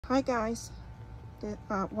Hi guys,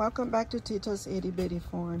 welcome back to Tita's Itty Bitty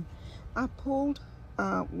Farm. I pulled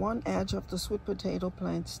one edge of the sweet potato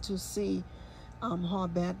plants to see how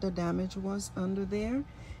bad the damage was under there,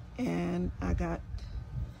 and I got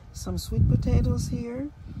some sweet potatoes here.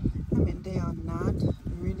 I mean, they are not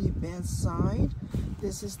really bad side.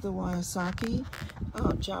 This is the Murasaki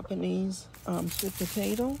Japanese sweet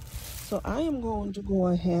potato. So I am going to go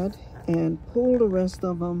ahead and pull the rest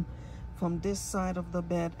of them from this side of the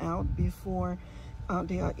bed out before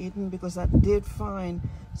they are eaten, because I did find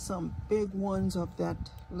some big ones of that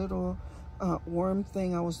little worm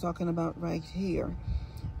thing I was talking about right here.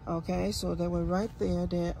 Okay, so they were right there.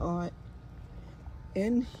 They are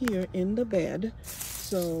in here in the bed.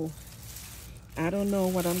 So I don't know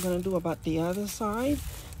what I'm going to do about the other side.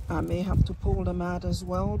 I may have to pull them out as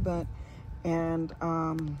well, but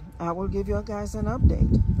I will give you guys an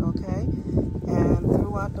update, okay? And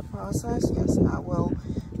throughout the process, yes, I will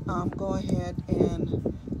go ahead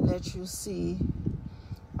and let you see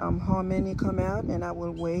how many come out, and I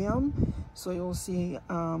will weigh them so you'll see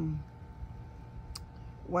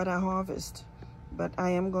what I harvest. But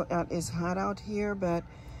I am going. It's hot out here, but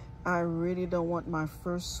I really don't want my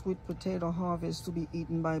first sweet potato harvest to be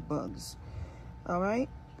eaten by bugs. All right,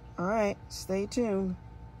 stay tuned.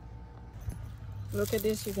 Look at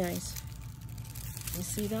this, you guys. You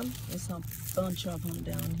see them? There's a bunch of them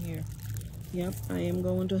down here. Yep, I am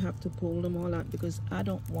going to have to pull them all out because I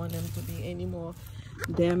don't want them to be any more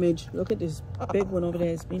damaged. Look at this big one over there.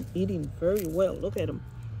 It's been eating very well. Look at him.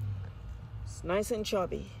 It's nice and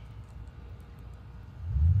chubby.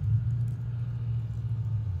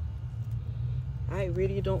 I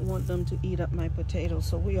really don't want them to eat up my potatoes,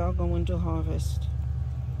 so we are going to harvest.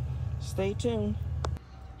 Stay tuned.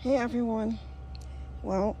 Hey everyone.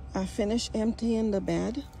 Well, I finished emptying the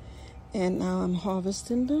bed and now I'm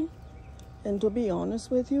harvesting them. And to be honest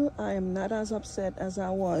with you, I am not as upset as I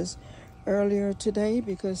was earlier today,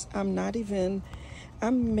 because I'm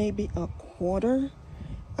maybe a quarter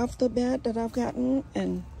of the bed that I've gotten.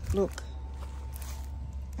 And look,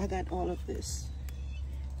 I got all of this.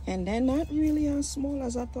 And they're not really as small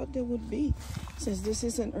as I thought they would be, since this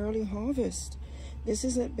is an early harvest. This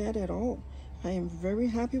isn't bad at all. I am very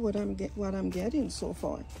happy with what I'm getting so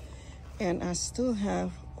far. And I still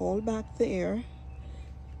have all back there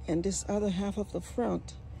and this other half of the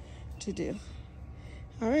front to do.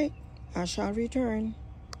 All right, I shall return.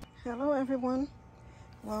 Hello everyone.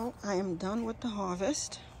 Well, I am done with the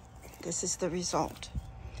harvest. This is the result.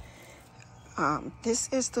 This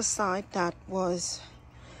is the side that was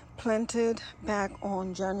planted back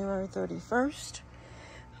on January 31st.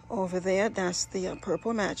 Over there, that's the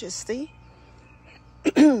Purple Majesty.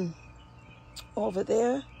 Over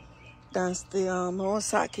there, that's the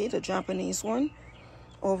Murasaki, the Japanese one.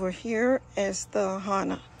 Over here is the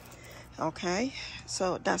Hana. Okay,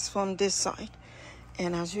 so that's from this side.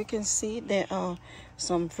 And as you can see, there are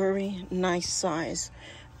some very nice size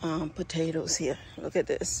potatoes here. Look at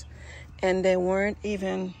this. And they weren't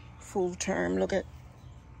even full term. Look at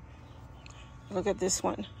this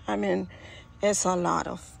one. I mean, it's a lot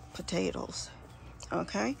of potatoes.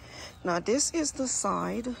 Okay, now this is the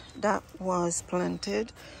side that was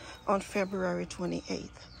planted on February 28th,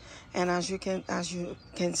 and as you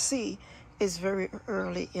can see, it's very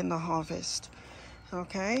early in the harvest.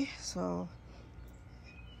 Okay, so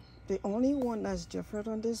the only one that's different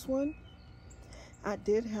on this one, I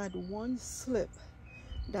did had one slip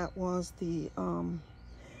that was the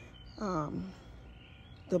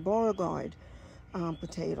Beauregard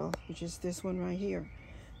potato, which is this one right here.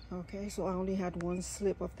 Okay, so I only had one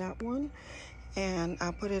slip of that one, and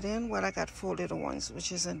I put it in. Well, I got 4 little ones,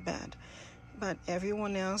 which isn't bad, but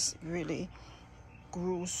everyone else really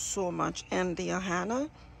grew so much. And the Hana,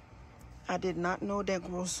 I did not know they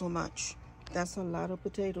grew so much. That's a lot of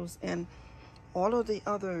potatoes. And all of the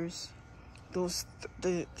others,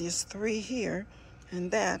 these 3 here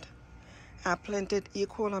and that, I planted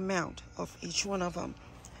equal amount of each one of them,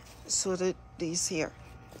 so that these here,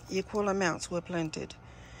 equal amounts were planted.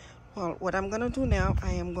 Well, what I'm going to do now,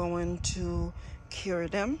 I am going to cure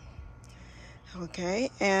them. Okay,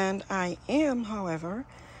 and I am, however,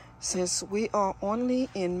 since we are only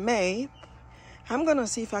in May, I'm going to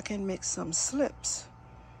see if I can make some slips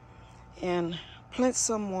and plant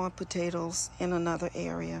some more potatoes in another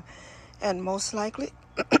area. And most likely,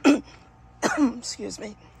 excuse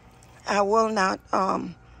me, I will not, I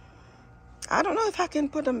don't know if I can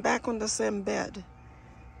put them back on the same bed.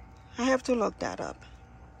 I have to look that up.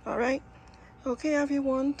 All right. Okay,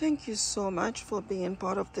 everyone. Thank you so much for being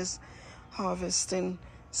part of this harvesting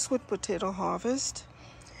sweet potato harvest.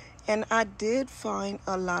 And I did find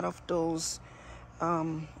a lot of those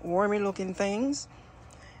wormy looking things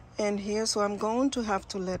in here. So I'm going to have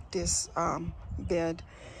to let this bed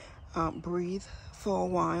breathe for a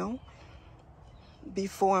while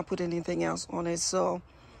before I put anything else on it. So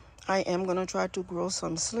I am going to try to grow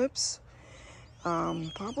some slips.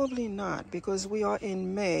 Probably not, because we are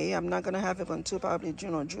in May. I'm not going to have it until probably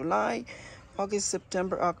June or July, August,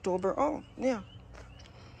 September, October. Oh, yeah.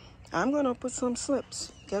 I'm going to put some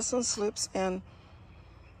slips, get some slips and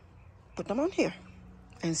put them on here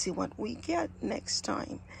and see what we get next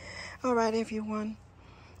time. All right, everyone.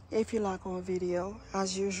 If you like our video,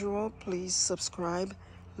 as usual, please subscribe,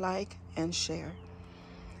 like, and share.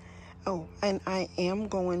 Oh, and I am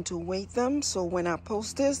going to weight them. So when I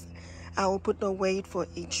post this, I will put the weight for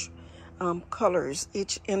each colors,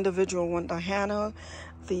 each individual one, the Hana,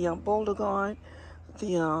 the Boulder Guard,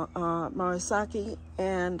 the Murasaki,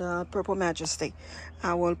 and Purple Majesty.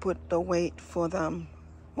 I will put the weight for them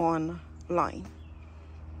online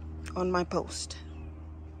on my post.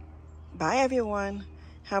 Bye, everyone.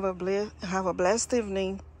 Have a blessed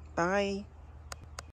evening. Bye.